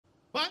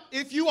But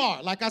if you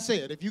are, like I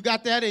said, if you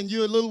got that and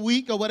you're a little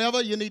weak or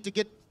whatever, you need to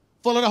get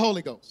full of the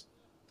Holy Ghost.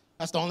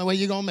 That's the only way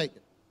you're going to make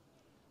it.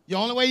 The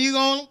only way you're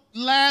going to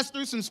last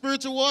through some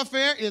spiritual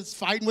warfare is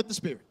fighting with the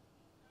Spirit.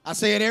 I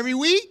say it every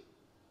week.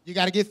 You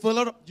got to get full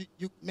of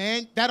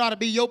man, that ought to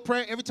be your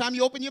prayer every time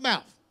you open your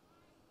mouth.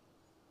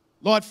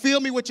 Lord, fill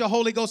me with your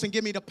Holy Ghost and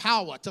give me the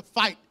power to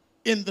fight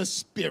in the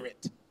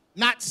Spirit,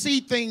 not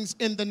see things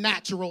in the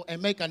natural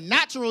and make a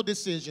natural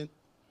decision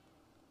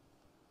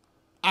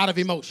out of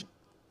emotion.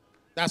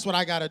 That's what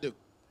I got to do,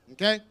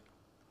 okay?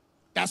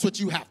 That's what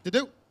you have to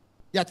do.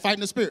 You have to fight in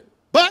the Spirit.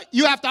 But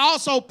you have to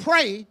also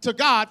pray to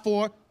God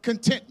for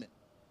contentment.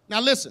 Now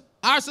listen,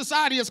 our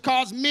society has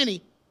caused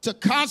many to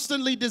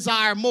constantly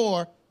desire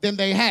more than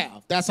they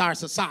have. That's our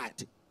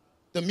society.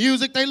 The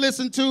music they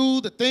listen to,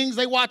 the things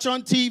they watch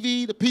on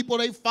TV, the people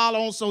they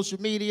follow on social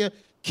media,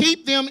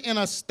 keep them in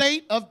a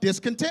state of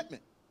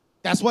discontentment.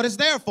 That's what it's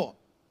there for.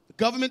 The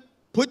government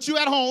puts you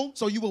at home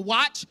so you will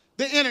watch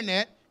the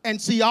internet and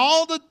see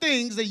all the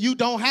things that you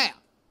don't have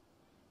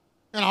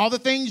and all the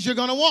things you're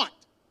going to want.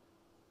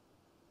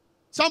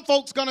 Some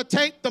folks going to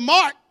take the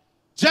mark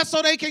just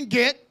so they can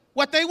get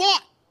what they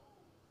want.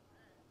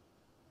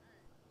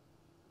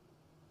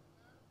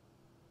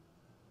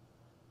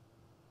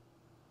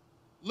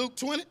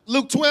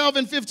 Luke 12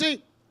 and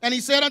 15. And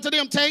he said unto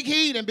them, take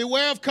heed and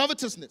beware of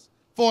covetousness,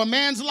 for a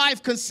man's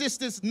life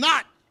consisteth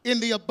not in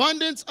the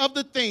abundance of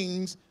the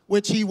things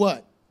which he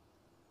what?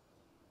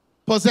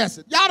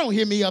 Possesseth. Y'all don't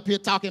hear me up here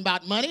talking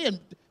about money and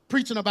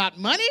preaching about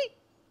money.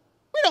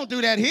 We don't do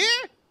that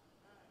here.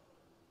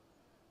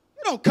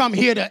 You don't come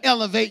here to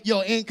elevate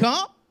your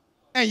income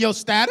and your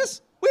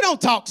status. We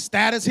don't talk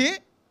status here.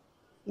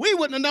 We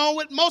wouldn't have known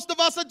what most of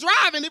us are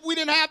driving if we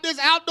didn't have this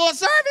outdoor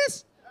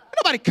service.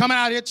 Nobody coming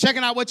out here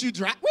checking out what you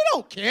drive. We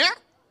don't care.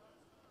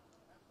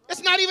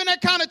 It's not even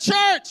that kind of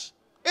church.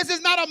 This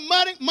is not a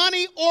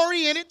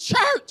money-oriented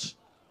church.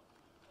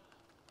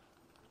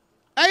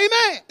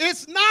 Amen.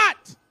 It's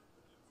not.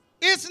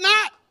 It's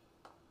not.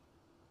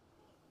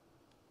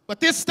 But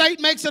this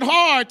state makes it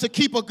hard to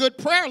keep a good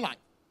prayer life.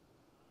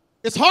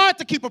 It's hard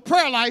to keep a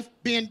prayer life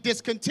being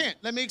discontent.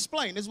 Let me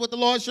explain. This is what the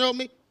Lord showed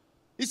me.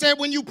 He said,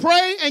 when you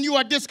pray and you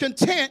are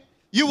discontent,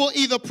 you will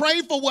either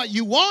pray for what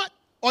you want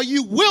or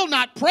you will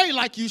not pray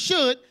like you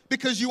should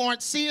because you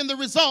aren't seeing the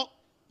result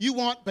you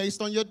want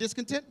based on your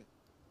discontentment.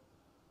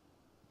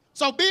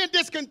 So being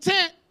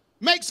discontent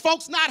makes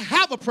folks not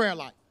have a prayer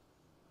life.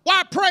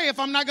 Why pray if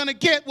I'm not going to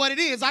get what it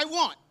is I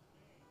want?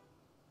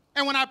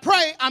 And when I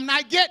pray, I'm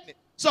not getting it.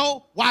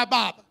 So why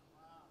bother?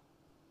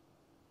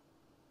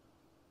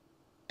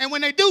 And when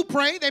they do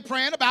pray, they're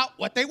praying about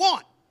what they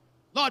want.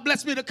 Lord,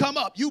 bless me to come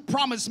up. You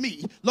promised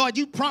me. Lord,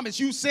 you promised.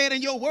 You said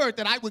in your word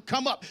that I would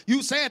come up.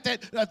 You said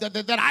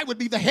that I would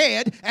be the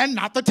head and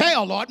not the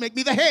tail. Lord, make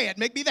me the head.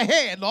 Make me the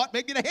head. Lord,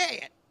 make me the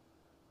head.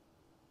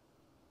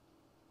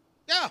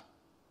 Yeah.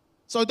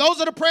 So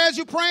those are the prayers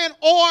you're praying,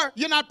 or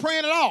you're not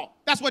praying at all.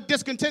 That's what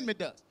discontentment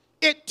does.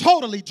 It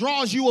totally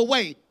draws you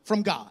away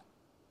from God.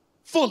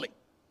 Fully.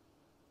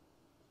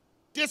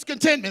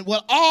 Discontentment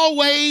will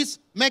always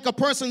make a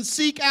person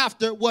seek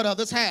after what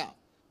others have.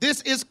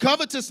 This is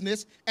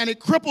covetousness, and it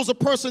cripples a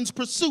person's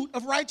pursuit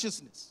of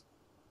righteousness.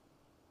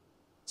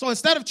 So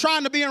instead of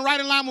trying to be in right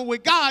alignment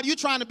with God, you're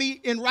trying to be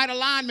in right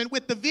alignment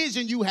with the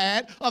vision you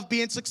had of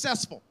being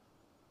successful.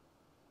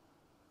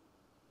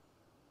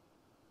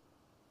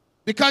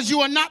 Because you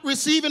are not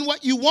receiving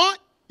what you want,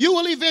 you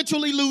will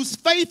eventually lose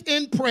faith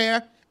in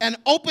prayer and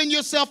open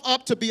yourself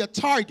up to be a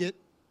target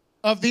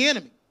of the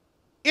enemy.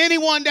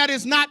 Anyone that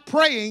is not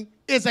praying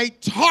is a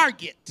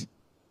target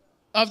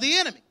of the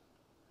enemy.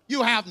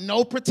 You have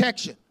no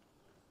protection.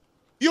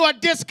 You are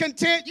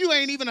discontent. You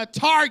ain't even a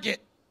target.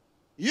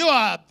 You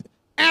are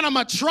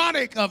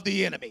animatronic of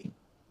the enemy.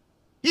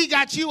 He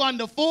got you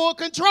under full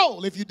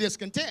control if you're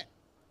discontent.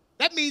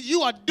 That means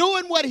you are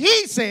doing what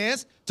he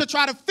says to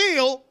try to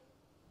fill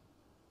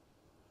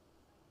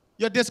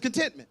your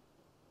discontentment.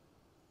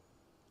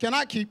 Can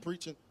I keep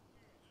preaching?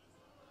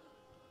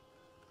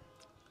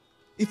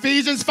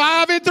 Ephesians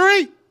 5 and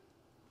 3.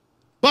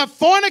 But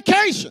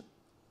fornication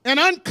and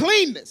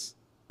uncleanness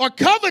or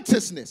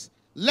covetousness,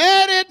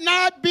 let it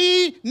not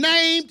be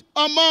named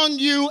among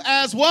you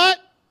as what?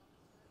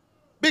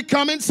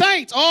 Becoming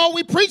saints. Oh,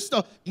 we preached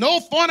no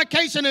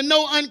fornication and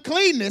no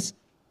uncleanness.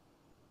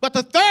 But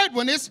the third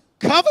one is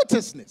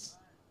covetousness.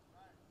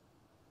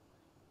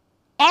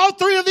 All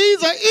three of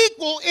these are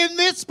equal in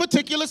this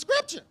particular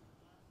scripture.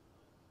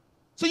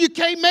 So you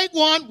can't make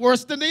one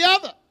worse than the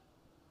other.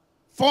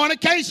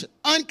 Fornication,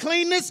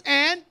 uncleanness,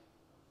 and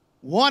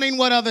wanting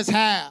what others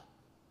have.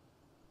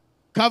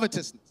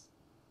 Covetousness,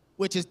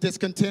 which is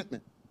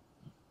discontentment.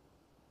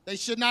 They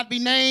should not be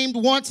named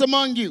once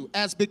among you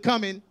as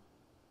becoming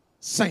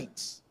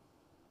saints.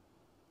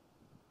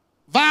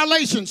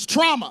 Violations,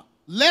 trauma,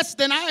 less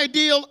than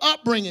ideal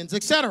upbringings,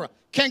 etc.,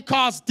 can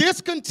cause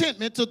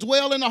discontentment to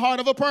dwell in the heart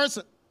of a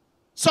person.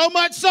 So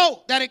much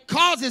so that it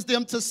causes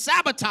them to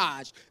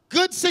sabotage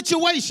good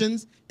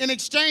situations in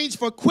exchange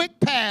for quick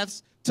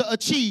paths to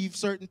achieve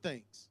certain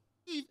things.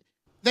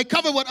 They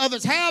covet what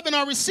others have and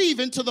are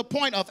receiving to the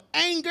point of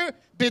anger,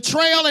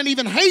 betrayal, and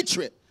even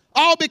hatred,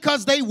 all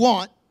because they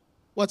want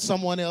what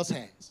someone else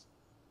has.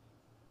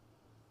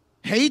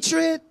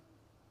 Hatred?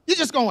 You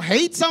just gonna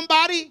hate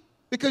somebody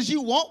because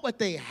you want what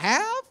they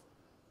have?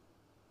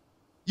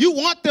 You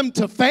want them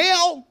to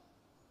fail?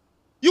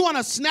 You want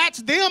to snatch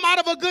them out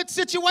of a good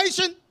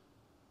situation?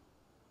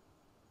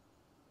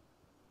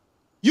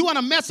 You want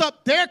to mess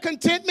up their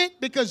contentment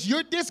because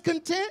you're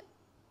discontent?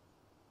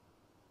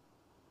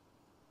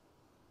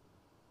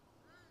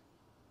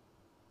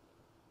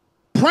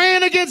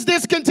 Praying against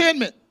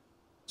discontentment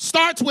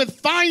starts with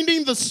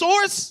finding the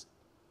source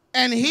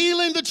and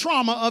healing the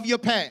trauma of your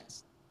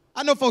past.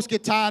 I know folks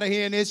get tired of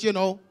hearing this,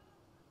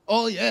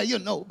 Oh, yeah,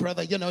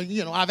 brother,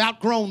 I've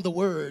outgrown the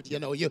word,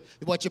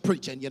 what you're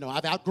preaching,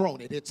 I've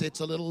outgrown it. It's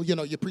a little,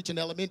 you're preaching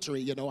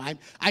elementary,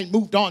 I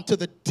moved on to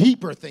the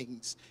deeper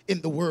things in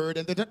the word.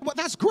 Well,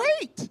 that's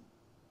great.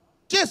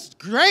 Just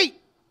great.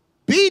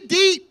 Be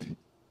deep.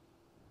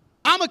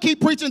 I'm going to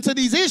keep preaching to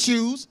these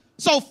issues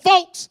so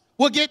folks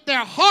will get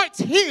their hearts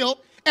healed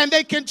and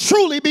they can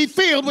truly be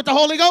filled with the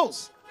Holy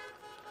Ghost.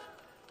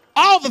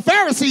 All the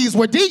Pharisees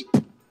were deep.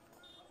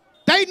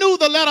 They knew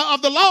the letter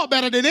of the law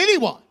better than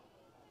anyone,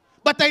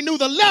 but they knew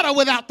the letter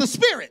without the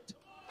Spirit.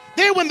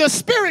 Then when the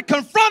Spirit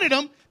confronted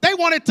them, they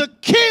wanted to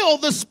kill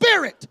the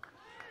Spirit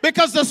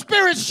because the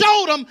Spirit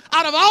showed them,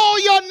 out of all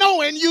your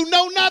knowing, you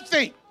know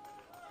nothing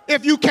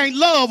if you can't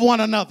love one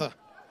another.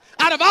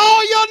 Out of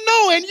all your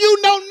knowing,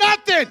 you know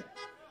nothing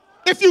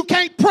if you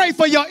can't pray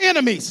for your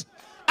enemies.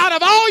 Out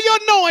of all your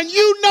knowing,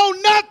 you know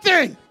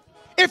nothing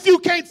if you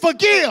can't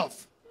forgive.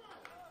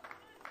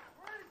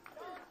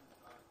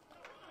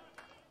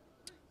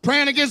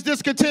 Praying against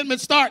discontentment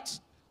starts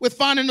with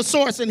finding the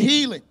source and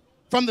healing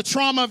from the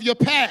trauma of your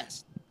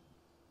past.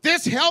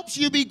 This helps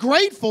you be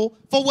grateful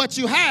for what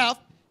you have,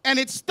 and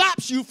it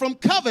stops you from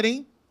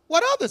coveting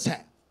what others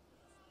have.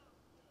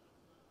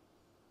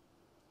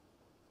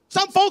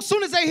 Some folks,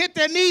 soon as they hit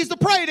their knees to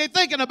pray, they're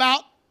thinking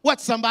about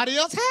what somebody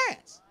else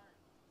has.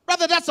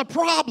 Brother, that's a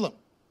problem.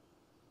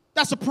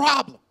 That's a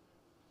problem.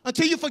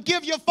 Until you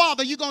forgive your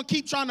father, you're going to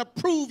keep trying to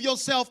prove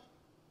yourself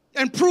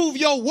and prove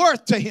your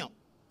worth to him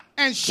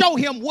and show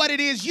him what it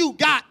is you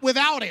got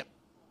without him.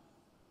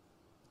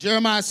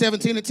 Jeremiah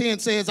 17:10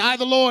 says, I,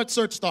 the Lord,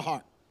 search the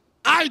heart.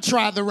 I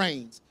try the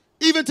reins,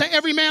 even to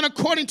every man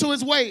according to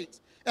his ways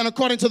and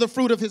according to the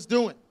fruit of his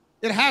doing.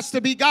 It has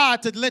to be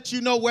God to let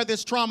you know where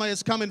this trauma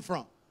is coming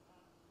from.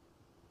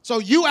 So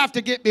you have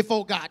to get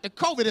before God. The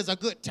COVID is a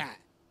good time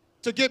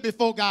to get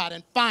before God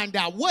and find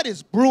out what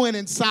is brewing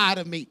inside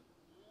of me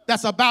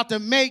that's about to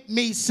make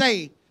me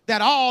say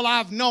that all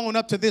I've known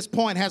up to this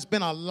point has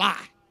been a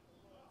lie.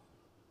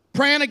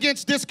 Praying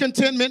against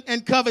discontentment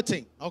and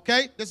coveting,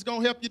 okay? This is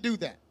going to help you do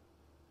that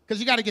because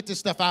you got to get this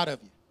stuff out of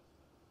you.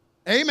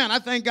 Amen. I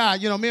thank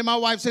God. Me and my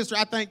wife's sister,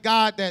 I thank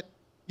God that,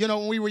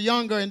 when we were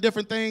younger and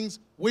different things,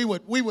 we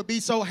would be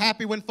so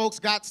happy when folks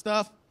got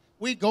stuff.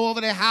 We'd go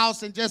over their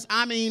house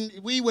and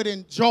we would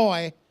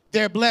enjoy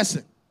their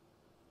blessing.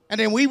 And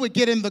then we would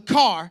get in the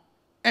car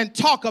and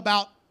talk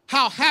about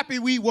how happy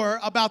we were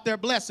about their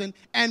blessing,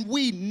 and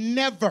we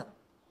never,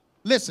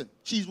 listen,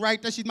 she's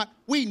right there,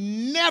 we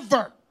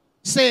never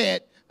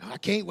said, I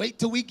can't wait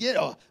till we get,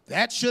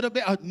 that should have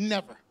been,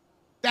 never.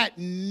 That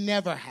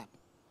never happened.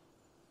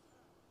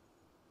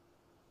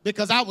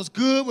 Because I was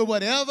good with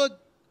whatever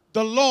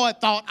the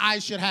Lord thought I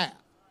should have.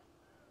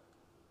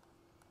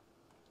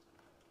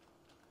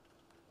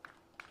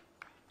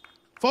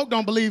 Folk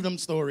don't believe them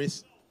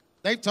stories.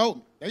 They've told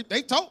me.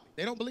 They told me.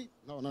 They don't believe.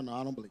 No,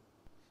 I don't believe.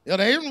 The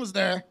Aaron was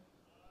there.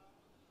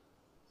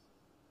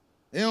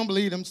 They don't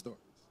believe them stories.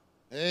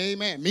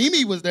 Amen.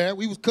 Mimi was there.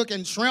 We was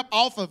cooking shrimp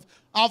off of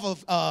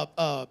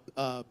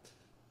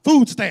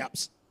food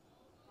stamps.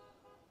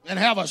 And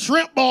have a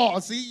shrimp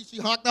ball. See, she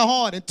honked her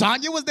horn. And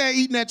Tanya was there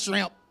eating that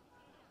shrimp.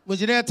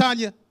 Was you there,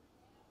 Tanya?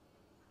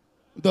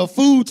 The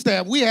food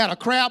stamp. We had a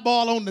crab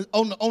ball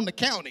on the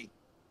county.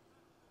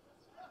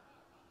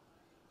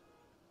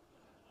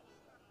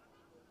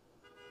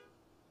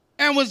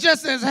 And was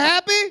just as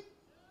happy.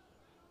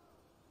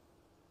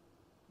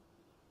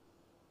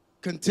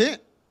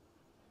 Content.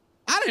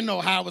 I didn't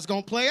know how it was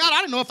going to play out. I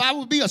didn't know if I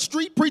would be a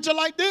street preacher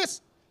like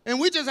this. And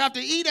we just have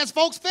to eat as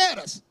folks fed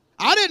us.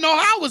 I didn't know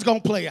how it was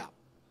going to play out.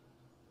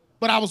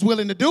 But I was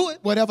willing to do it,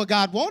 whatever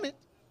God wanted.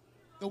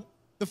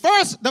 The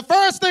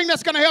first thing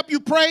that's going to help you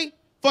pray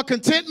for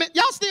contentment.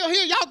 Y'all still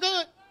here? Y'all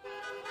good?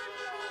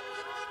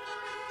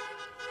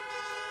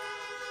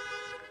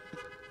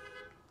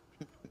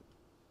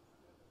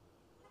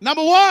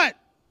 Number one,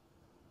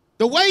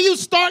 the way you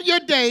start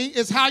your day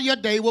is how your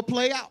day will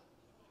play out.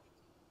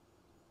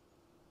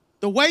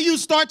 The way you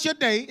start your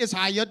day is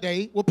how your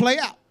day will play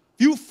out.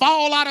 If you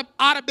fall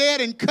out of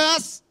bed and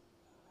cuss,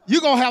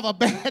 you're going to have a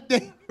bad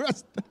day.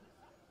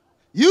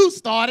 You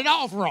started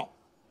off wrong.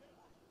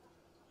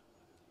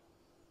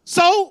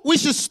 So we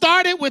should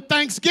start it with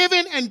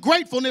thanksgiving and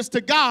gratefulness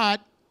to God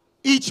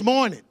each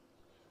morning.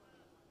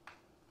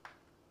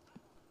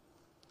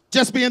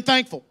 Just being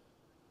thankful.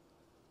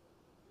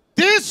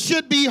 This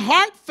should be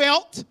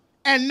heartfelt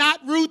and not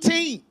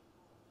routine.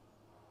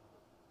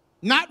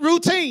 Not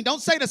routine.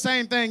 Don't say the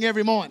same thing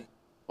every morning.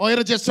 Or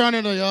it'll just turn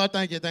into, oh,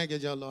 thank you,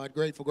 dear Lord.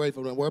 Grateful.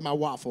 Where's my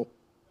waffle?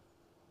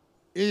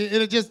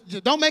 It'll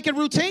just, don't make it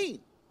routine.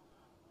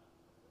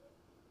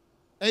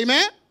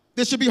 Amen?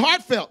 This should be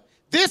heartfelt.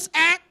 This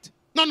act,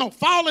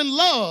 fall in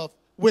love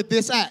with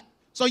this act.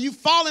 So you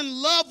fall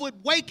in love with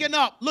waking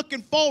up,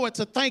 looking forward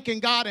to thanking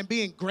God and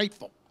being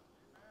grateful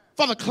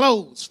for the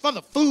clothes, for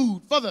the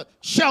food, for the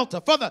shelter,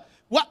 for the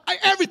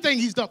everything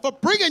he's done, for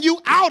bringing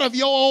you out of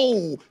your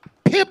old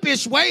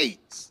pimpish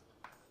ways,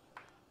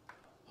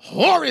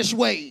 whorish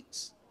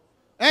ways.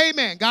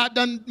 Amen. God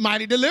done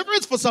mighty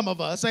deliverance for some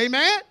of us.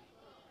 Amen.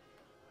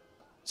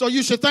 So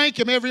you should thank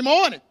him every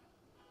morning.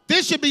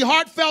 This should be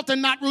heartfelt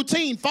and not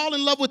routine. Fall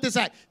in love with this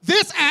act.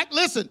 This act,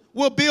 listen,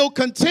 will build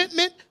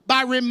contentment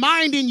by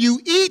reminding you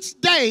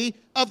each day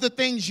of the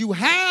things you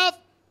have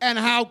and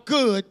how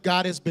good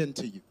God has been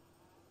to you.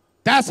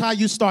 That's how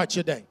you start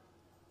your day.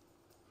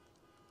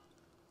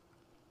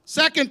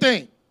 Second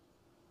thing,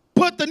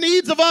 put the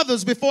needs of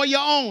others before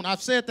your own.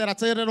 I've said that. I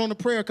said that on the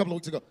prayer a couple of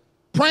weeks ago.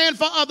 Praying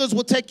for others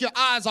will take your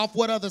eyes off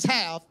what others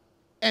have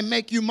and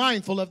make you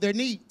mindful of their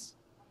needs.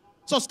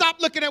 So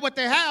stop looking at what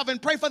they have and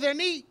pray for their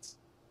needs.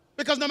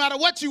 Because no matter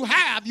what you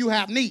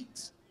have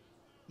needs.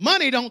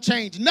 Money don't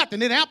change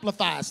nothing. It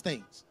amplifies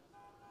things.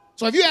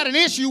 So if you had an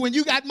issue when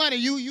you got money,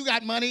 you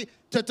got money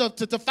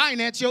to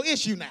finance your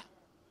issue now.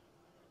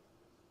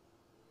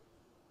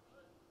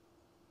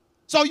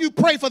 So you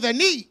pray for their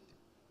need.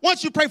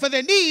 Once you pray for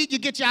their need, you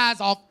get your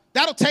eyes off.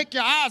 That'll take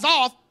your eyes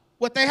off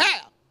what they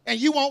have. And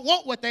you won't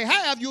want what they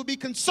have. You'll be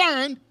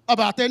concerned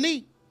about their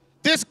need.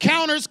 This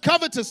counters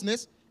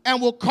covetousness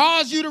and will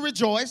cause you to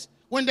rejoice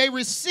when they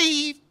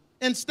receive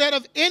instead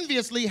of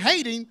enviously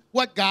hating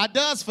what God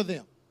does for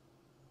them.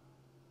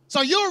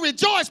 So you'll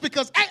rejoice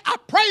because, hey, I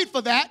prayed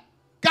for that.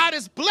 God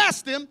has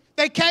blessed them.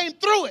 They came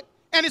through it.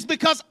 And it's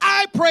because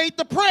I prayed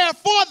the prayer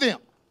for them.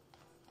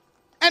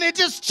 And it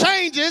just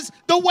changes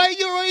the way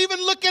you're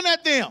even looking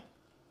at them.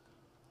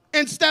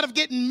 Instead of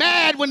getting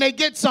mad when they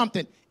get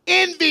something,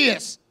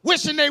 envious,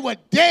 wishing they were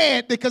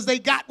dead because they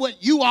got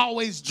what you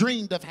always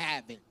dreamed of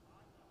having.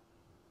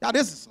 Now,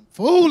 this is some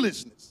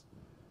foolishness.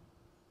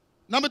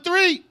 Number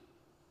 3,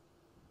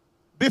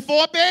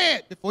 before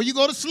bed, before you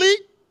go to sleep,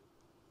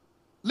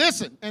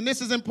 listen, and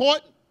this is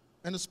important,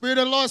 and the Spirit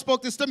of the Lord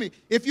spoke this to me.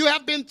 If you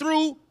have been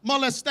through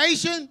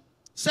molestation,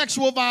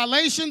 sexual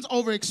violations,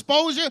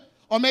 overexposure,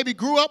 or maybe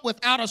grew up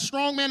without a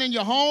strong man in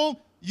your home,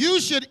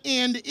 you should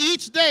end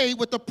each day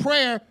with a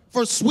prayer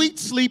for sweet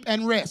sleep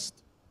and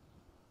rest.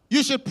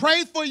 You should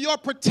pray for your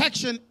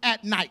protection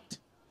at night.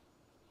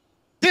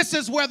 This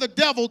is where the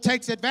devil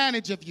takes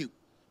advantage of you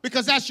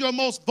because that's your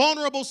most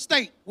vulnerable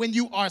state when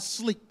you are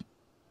asleep.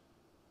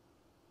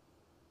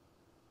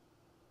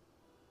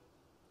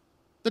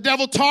 The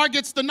devil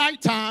targets the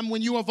nighttime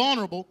when you are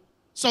vulnerable,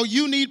 so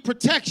you need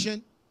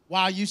protection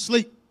while you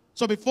sleep.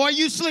 So before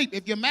you sleep,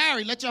 if you're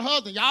married, let your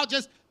husband,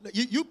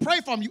 you pray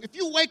for him. If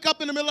you wake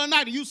up in the middle of the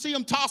night and you see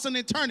him tossing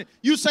and turning,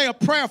 you say a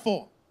prayer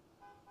for him.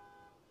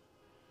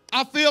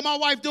 I feel my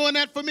wife doing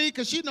that for me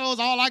because she knows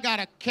all I got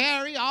to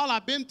carry, all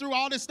I've been through,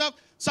 all this stuff.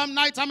 Some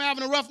nights I'm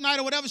having a rough night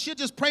or whatever, she'll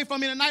just pray for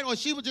me tonight, or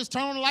she would just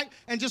turn on the light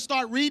and just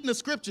start reading the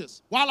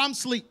scriptures while I'm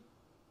asleep.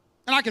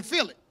 And I can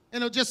feel it,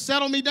 and it'll just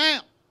settle me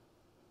down.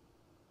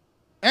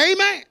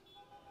 Amen.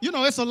 You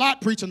know, it's a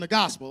lot preaching the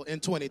gospel in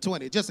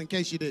 2020, just in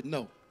case you didn't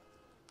know.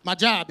 My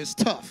job is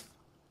tough,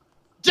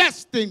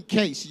 just in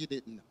case you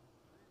didn't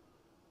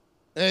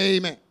know.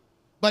 Amen.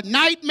 But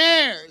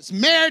nightmares,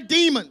 mare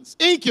demons,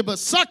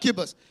 incubus,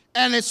 succubus,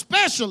 and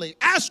especially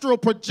astral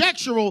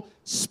projectural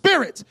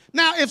spirits.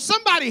 Now, if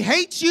somebody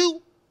hates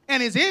you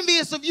and is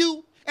envious of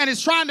you and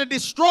is trying to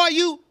destroy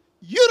you,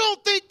 you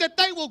don't think that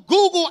they will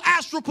Google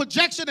astral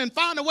projection and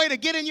find a way to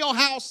get in your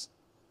house?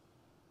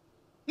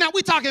 Now,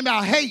 we're talking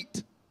about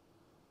hate.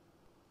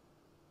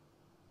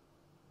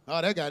 Oh,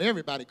 that got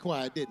everybody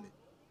quiet, didn't it?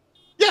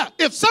 Yeah,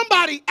 if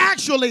somebody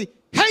actually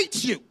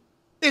hates you,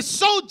 is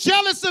so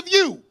jealous of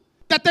you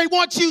that they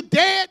want you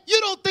dead, you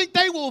don't think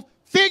they will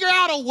figure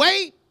out a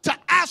way to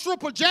astral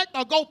project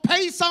or go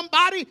pay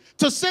somebody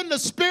to send the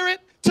spirit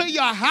to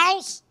your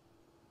house?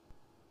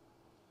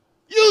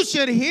 You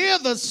should hear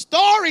the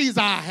stories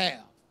I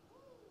have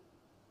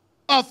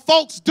of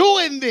folks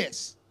doing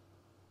this.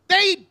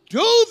 They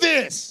do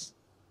this.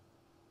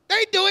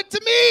 They do it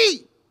to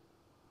me.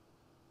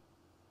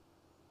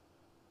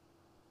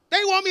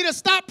 They want me to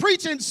stop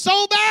preaching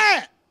so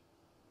bad.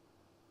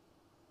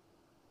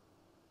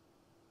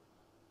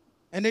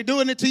 And they're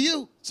doing it to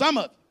you, some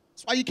of you.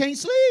 That's why you can't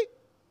sleep.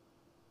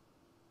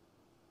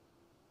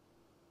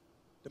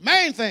 The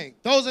main thing,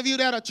 those of you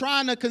that are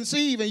trying to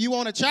conceive and you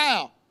want a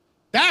child,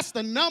 that's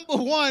the number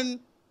one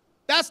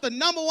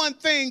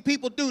thing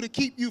people do to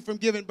keep you from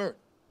giving birth.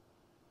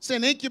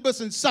 Send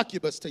incubus and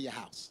succubus to your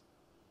house.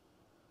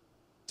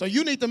 So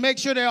you need to make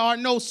sure there are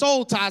no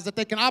soul ties that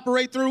they can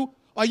operate through,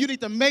 or you need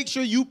to make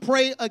sure you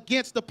pray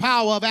against the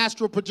power of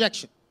astral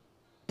projection.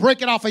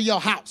 Break it off of your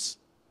house.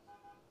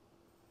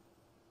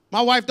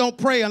 My wife don't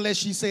pray unless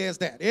she says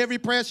that. Every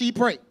prayer she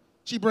prays,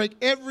 She breaks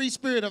every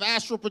spirit of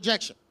astral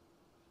projection.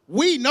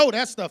 We know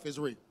that stuff is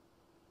real.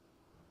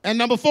 And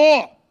number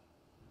 4,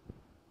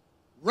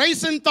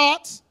 racing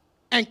thoughts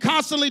and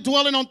constantly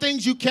dwelling on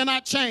things you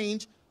cannot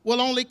change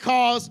will only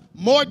cause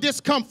more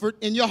discomfort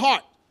in your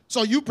heart.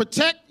 So you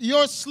protect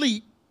your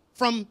sleep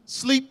from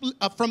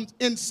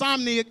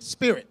insomniac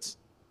spirits.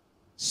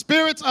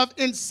 Spirits of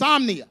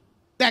insomnia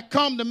that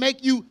come to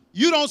make you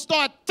don't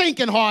start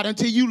thinking hard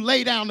until you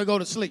lay down to go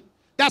to sleep.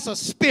 That's a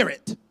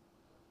spirit.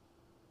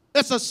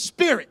 It's a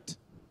spirit.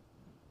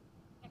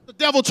 The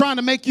devil trying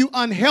to make you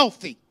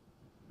unhealthy.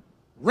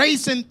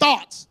 Racing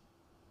thoughts.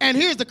 And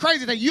here's the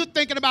crazy thing. You're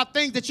thinking about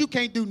things that you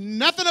can't do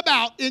nothing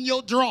about in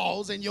your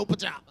drawers and your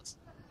pajamas.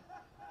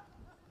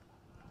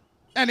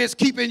 And it's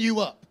keeping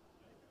you up.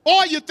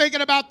 Or you're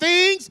thinking about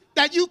things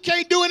that you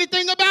can't do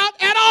anything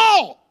about at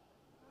all.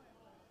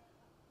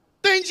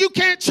 Things you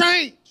can't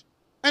change.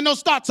 And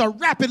those thoughts are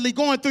rapidly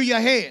going through your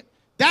head.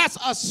 That's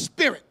a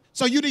spirit.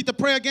 So you need to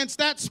pray against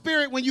that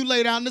spirit when you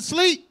lay down to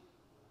sleep.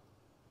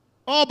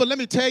 Oh, but let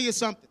me tell you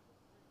something.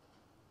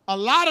 A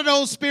lot of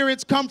those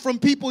spirits come from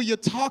people you're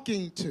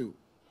talking to.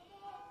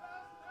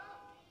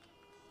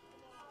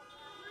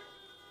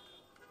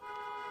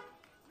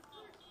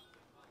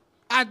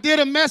 I did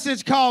a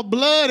message called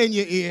Blood in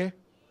Your Ear,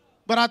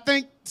 but I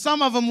think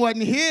some of them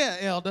wasn't here,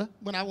 Elder,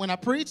 when I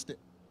preached it.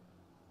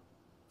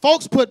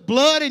 Folks put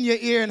blood in your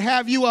ear and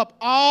have you up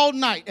all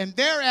night, and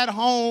they're at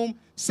home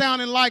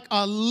sounding like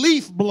a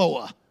leaf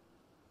blower.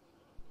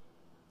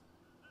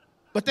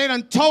 But they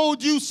done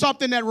told you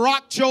something that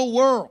rocked your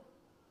world,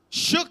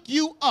 shook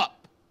you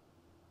up,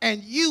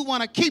 and you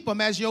want to keep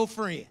them as your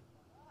friend.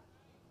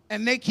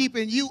 And they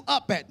keeping you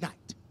up at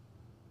night,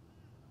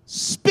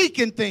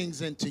 speaking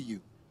things into you.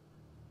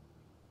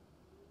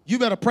 You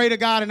better pray to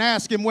God and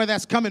ask him where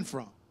that's coming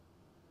from.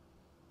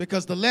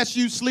 Because the less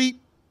you sleep,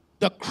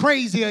 the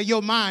crazier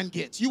your mind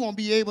gets. You won't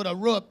be able to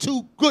rub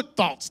 2 good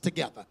thoughts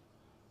together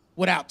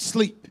without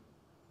sleep.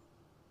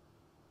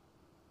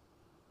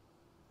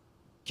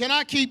 Can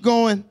I keep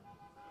going?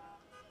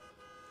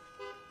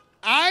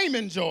 I'm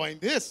enjoying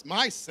this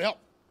myself.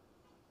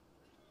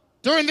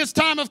 During this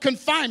time of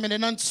confinement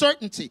and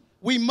uncertainty,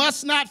 we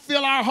must not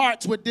fill our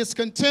hearts with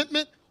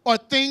discontentment or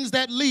things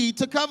that lead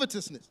to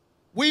covetousness.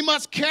 We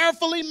must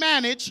carefully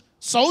manage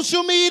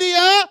social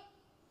media,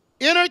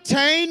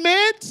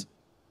 entertainment,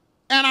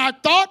 and our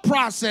thought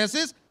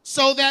processes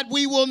so that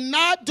we will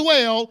not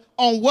dwell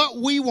on what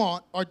we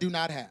want or do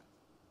not have.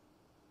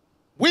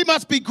 We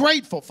must be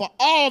grateful for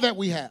all that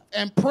we have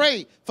and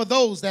pray for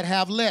those that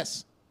have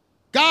less.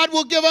 God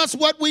will give us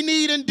what we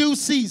need in due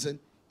season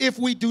if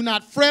we do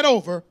not fret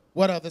over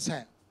what others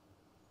have.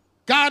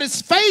 God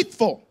is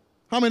faithful.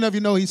 How many of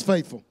you know he's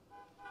faithful?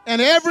 And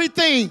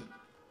everything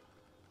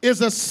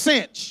is a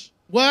cinch.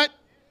 What?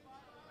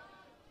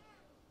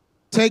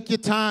 Take your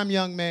time,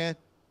 young man.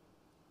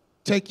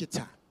 Take your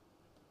time.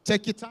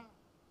 Take your time.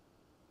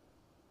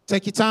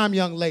 Take your time,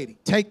 young lady.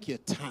 Take your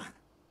time.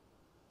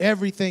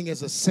 Everything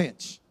is a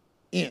cinch,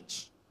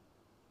 inch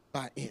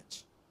by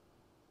inch.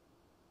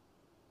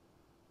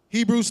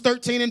 Hebrews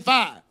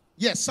 13:5.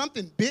 Yes,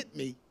 something bit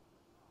me.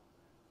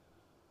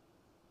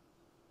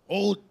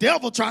 Old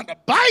devil trying to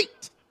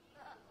bite.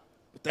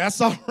 But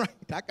that's all right.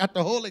 I got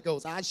the Holy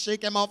Ghost. I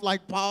shake him off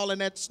like Paul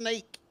and that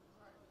snake.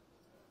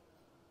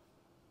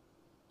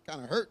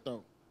 Kind of hurt,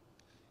 though.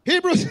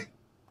 Hebrews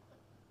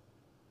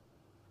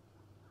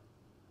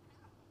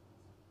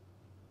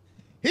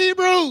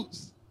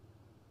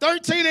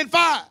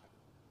 13:5.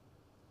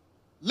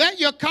 Let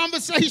your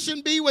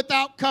conversation be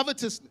without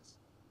covetousness,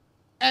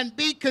 and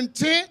be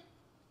content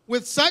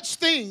with such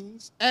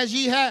things as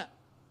ye have.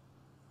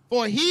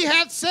 For he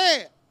hath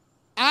said,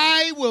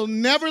 I will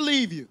never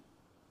leave you,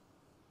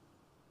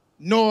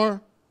 nor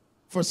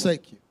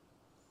forsake you.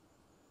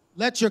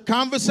 Let your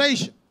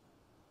conversation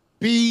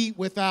be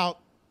without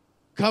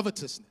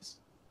covetousness.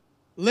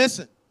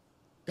 Listen,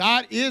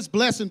 God is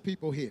blessing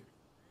people here.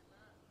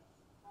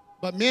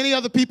 But many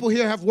other people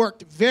here have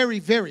worked very,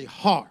 very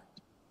hard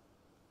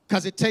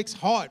because it takes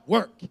hard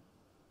work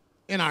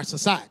in our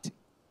society.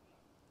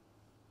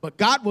 But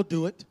God will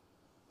do it.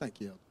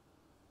 Thank you.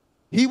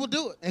 He will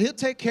do it, and he'll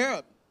take care of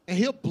it, and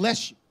he'll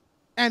bless you,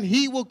 and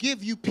he will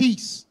give you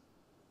peace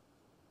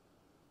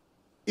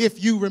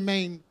if you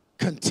remain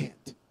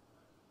content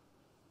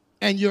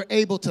and you're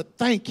able to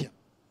thank him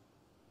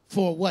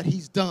for what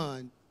he's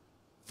done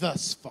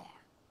thus far.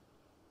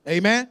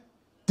 Amen?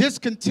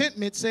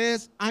 Discontentment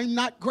says, I'm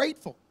not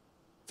grateful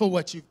for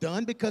what you've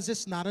done because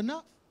it's not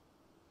enough.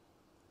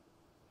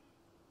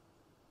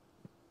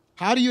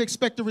 How do you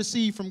expect to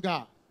receive from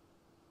God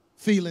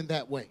feeling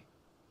that way?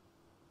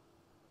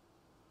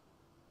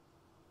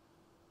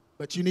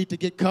 But you need to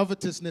get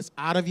covetousness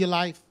out of your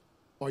life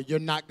or you're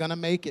not going to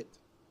make it.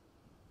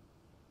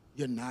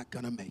 You're not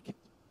going to make it.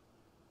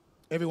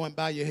 Everyone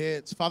bow your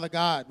heads. Father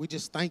God, we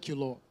just thank you,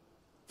 Lord,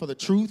 for the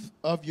truth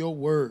of your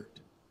word.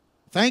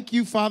 Thank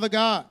you, Father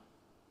God,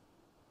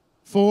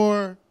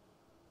 for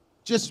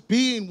just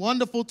being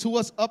wonderful to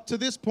us up to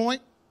this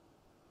point,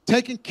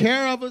 taking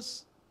care of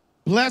us,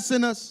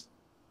 blessing us,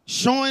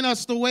 showing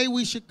us the way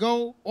we should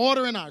go,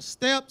 ordering our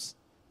steps,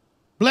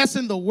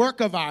 blessing the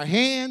work of our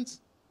hands.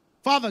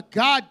 Father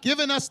God,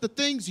 giving us the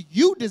things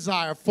you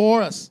desire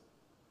for us,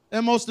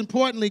 and most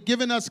importantly,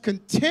 giving us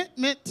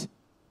contentment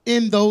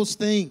in those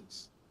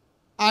things.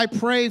 I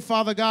pray,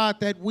 Father God,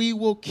 that we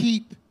will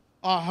keep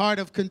our heart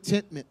of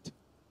contentment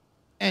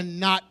and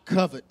not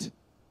covet.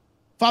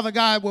 Father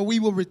God, where we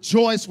will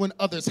rejoice when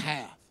others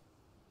have.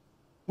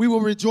 We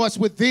will rejoice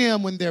with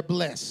them when they're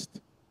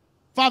blessed.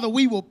 Father,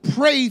 we will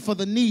pray for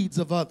the needs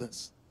of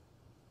others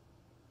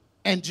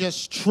and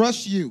just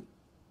trust you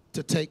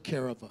to take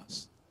care of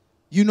us.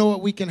 You know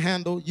what we can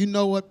handle. You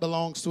know what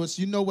belongs to us.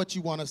 You know what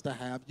you want us to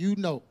have. You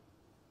know.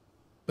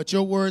 But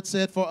your word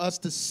said for us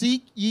to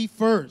seek ye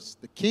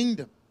first the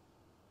kingdom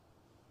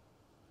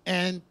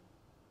and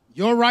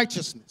your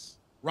righteousness,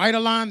 right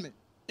alignment,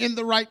 in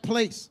the right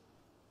place.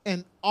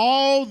 And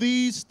all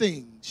these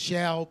things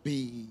shall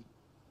be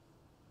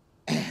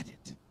added.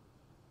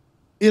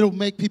 It'll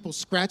make people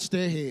scratch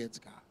their heads,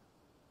 God.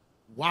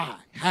 Why?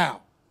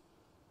 How?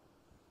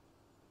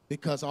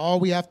 Because all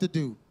we have to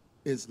do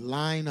is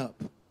line up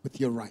with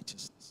your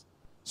righteousness.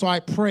 So I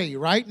pray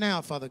right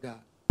now, Father God,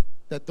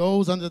 that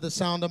those under the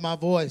sound of my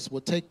voice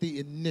will take the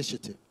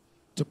initiative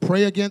to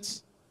pray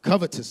against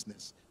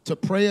covetousness, to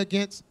pray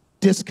against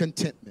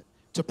discontentment,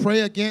 to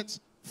pray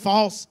against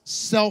false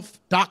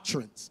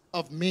self-doctrines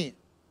of men,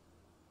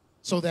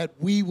 so that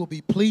we will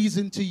be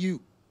pleasing to you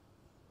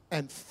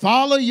and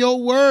follow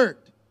your word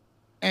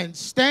and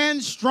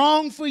stand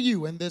strong for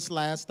you in this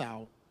last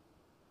hour.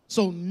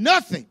 So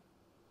nothing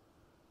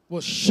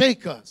will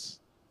shake us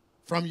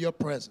from your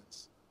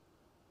presence.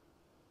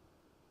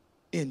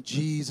 In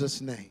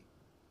Jesus' name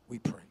we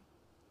pray.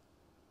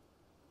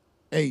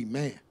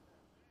 Amen.